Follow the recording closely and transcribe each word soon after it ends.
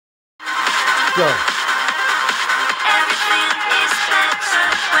go. Everything is better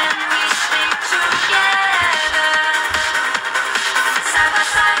when we stay together. Side by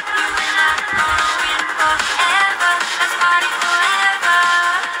side, you and I gonna win forever. Let's party forever.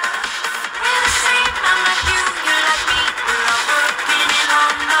 We're the same, I'm like you like me. We're all working in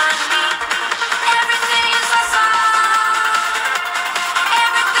harmony. Everything is awesome.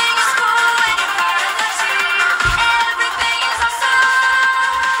 Everything is cool when you're part of the team. Everything is awesome.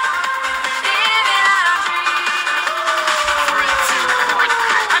 Living out our dreams.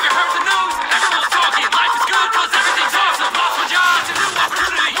 Have you heard the news? Everyone's talking. Life is good cause everything's awesome. Lost my job, it's a new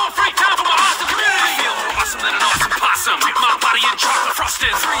opportunity. More free time for my awesome community. I feel more awesome than an awesome possum. Dip my body in chocolate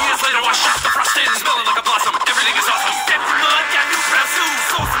frosting. 3 years later I shot the frosting. Smelling like a blossom. Everything is awesome.